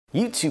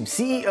YouTube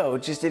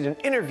CEO just did an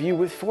interview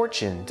with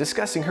Fortune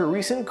discussing her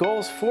recent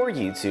goals for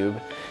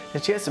YouTube,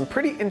 and she has some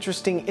pretty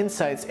interesting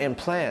insights and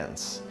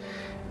plans.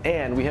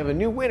 And we have a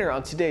new winner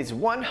on today's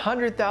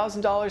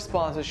 $100,000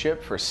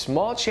 sponsorship for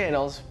small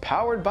channels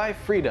powered by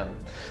Freedom.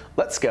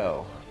 Let's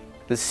go.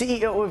 The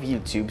CEO of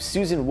YouTube,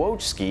 Susan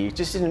Wojcicki,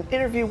 just did an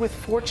interview with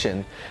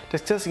Fortune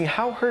discussing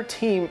how her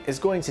team is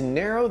going to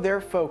narrow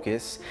their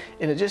focus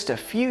into just a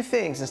few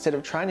things instead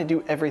of trying to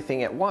do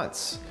everything at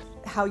once.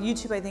 How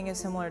YouTube, I think, is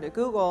similar to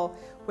Google,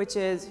 which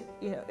is,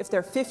 if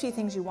there are 50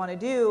 things you want to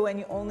do and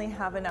you only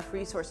have enough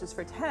resources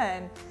for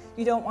 10,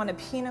 you don't want to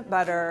peanut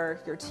butter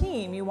your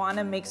team. You want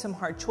to make some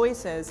hard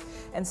choices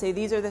and say,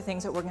 these are the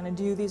things that we're going to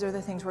do, these are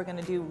the things we're going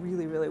to do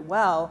really, really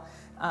well,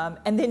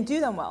 and then do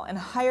them well and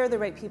hire the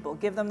right people,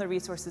 give them the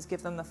resources,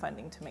 give them the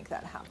funding to make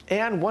that happen.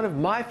 And one of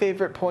my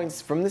favorite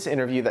points from this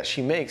interview that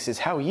she makes is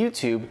how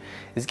YouTube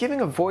is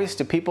giving a voice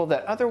to people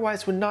that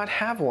otherwise would not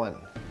have one.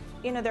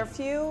 There are a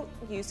few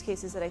use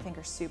cases that I think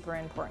are super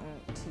important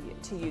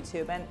to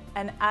YouTube,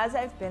 and as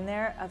I've been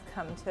there, I've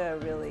come to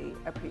really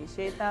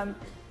appreciate them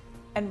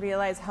and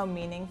realize how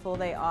meaningful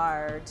they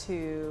are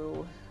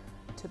to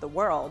the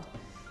world.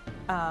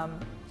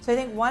 So I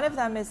think one of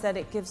them is that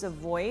it gives a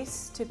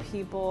voice to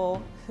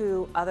people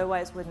who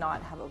otherwise would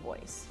not have a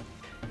voice.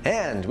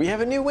 And we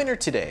have a new winner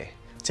today.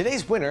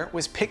 Today's winner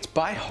was picked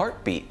by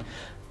Heartbeat.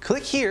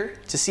 Click here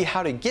to see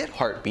how to get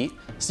Heartbeat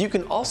so you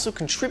can also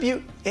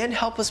contribute and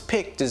help us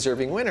pick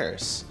deserving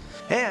winners.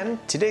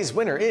 And today's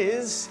winner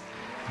is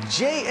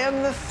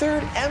JM the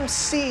Third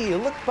MC.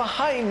 Look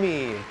behind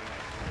me.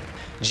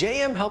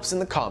 JM helps in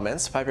the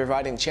comments by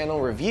providing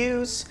channel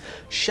reviews,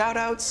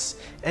 shoutouts,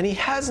 and he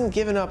hasn't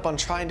given up on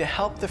trying to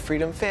help the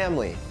Freedom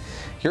family.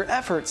 Your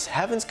efforts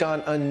haven't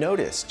gone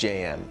unnoticed,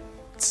 JM.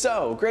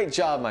 So, great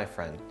job, my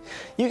friend.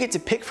 You get to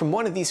pick from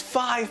one of these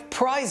 5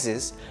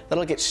 prizes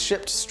that'll get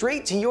shipped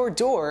straight to your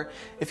door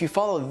if you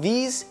follow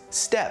these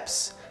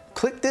steps.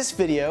 Click this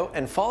video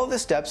and follow the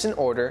steps in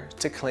order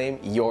to claim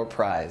your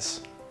prize.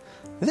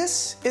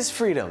 This is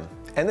Freedom,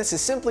 and this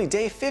is simply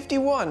day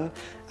 51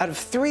 out of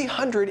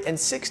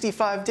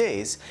 365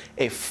 days,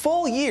 a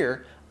full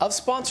year of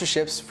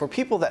sponsorships for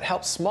people that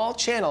help small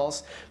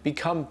channels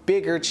become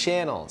bigger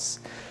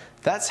channels.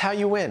 That's how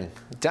you win.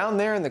 Down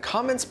there in the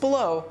comments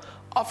below,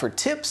 offer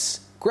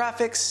tips,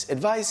 graphics,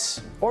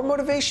 advice, or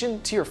motivation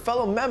to your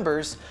fellow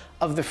members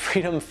of the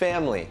Freedom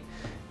family.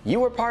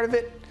 You are part of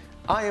it,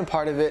 I am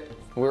part of it,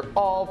 we're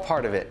all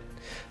part of it.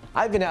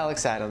 I've been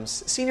Alex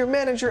Adams, Senior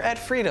Manager at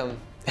Freedom,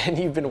 and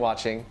you've been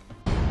watching.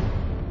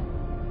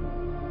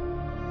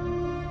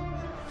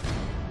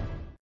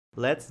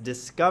 Let's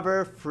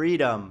discover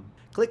Freedom.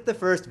 Click the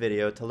first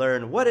video to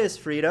learn what is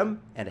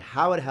Freedom and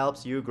how it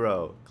helps you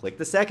grow. Click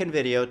the second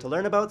video to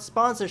learn about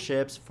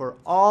sponsorships for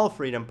all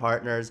Freedom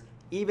partners,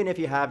 even if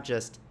you have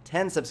just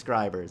 10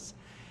 subscribers.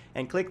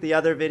 And click the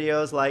other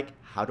videos like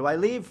How Do I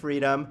Leave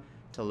Freedom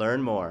to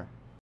learn more.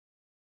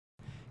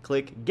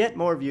 Click Get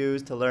More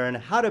Views to learn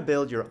how to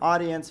build your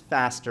audience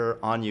faster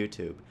on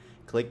YouTube.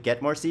 Click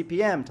Get More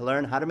CPM to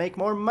learn how to make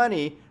more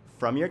money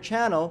from your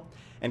channel.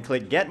 And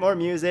click Get More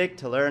Music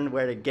to learn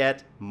where to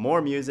get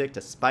more music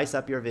to spice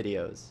up your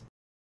videos.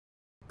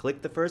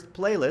 Click the first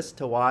playlist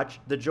to watch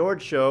The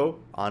George Show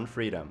on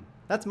Freedom.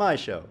 That's my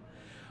show.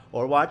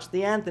 Or watch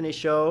The Anthony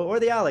Show or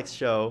The Alex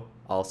Show,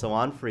 also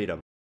on Freedom.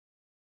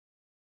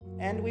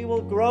 And we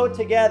will grow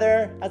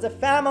together as a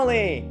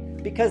family,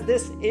 because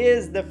this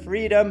is the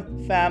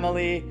Freedom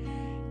family.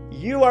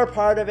 You are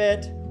part of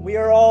it, we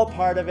are all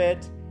part of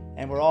it,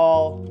 and we're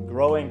all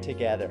growing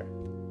together.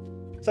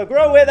 So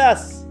grow with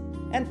us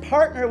and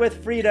partner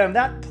with Freedom.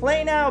 That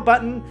Play Now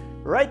button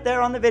right there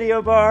on the video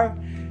bar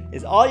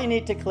is all you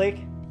need to click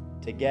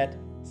to get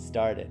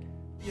started.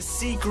 Your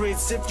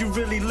secrets, if you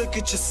really look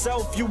at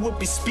yourself, you would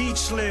be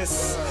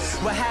speechless.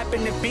 What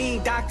happened to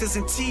being doctors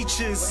and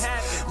teachers?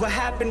 What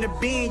happened to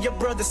being your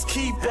brother's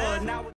keeper? Now